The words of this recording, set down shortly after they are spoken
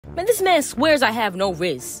Man, this man swears I have no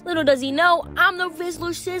riz. Little does he know, I'm the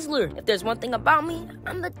Rizzler Sizzler. If there's one thing about me,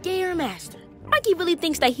 I'm the Dare Master. Mikey really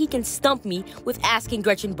thinks that he can stump me with asking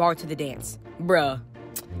Gretchen Barr to the dance. Bruh,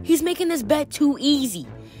 he's making this bet too easy.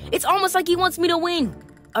 It's almost like he wants me to win.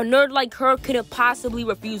 A nerd like her couldn't possibly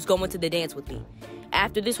refuse going to the dance with me.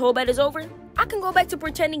 After this whole bet is over, I can go back to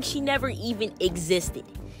pretending she never even existed.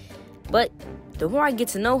 But the more I get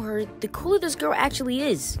to know her, the cooler this girl actually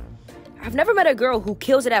is. I've never met a girl who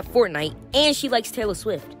kills it at Fortnite and she likes Taylor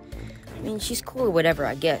Swift. I mean, she's cool or whatever,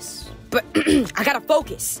 I guess. But I gotta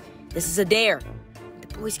focus. This is a dare.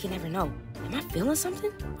 The boys can never know. Am I feeling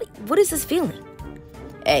something? Wait, what is this feeling?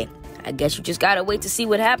 Hey, I guess you just gotta wait to see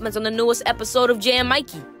what happens on the newest episode of Jam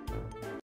Mikey.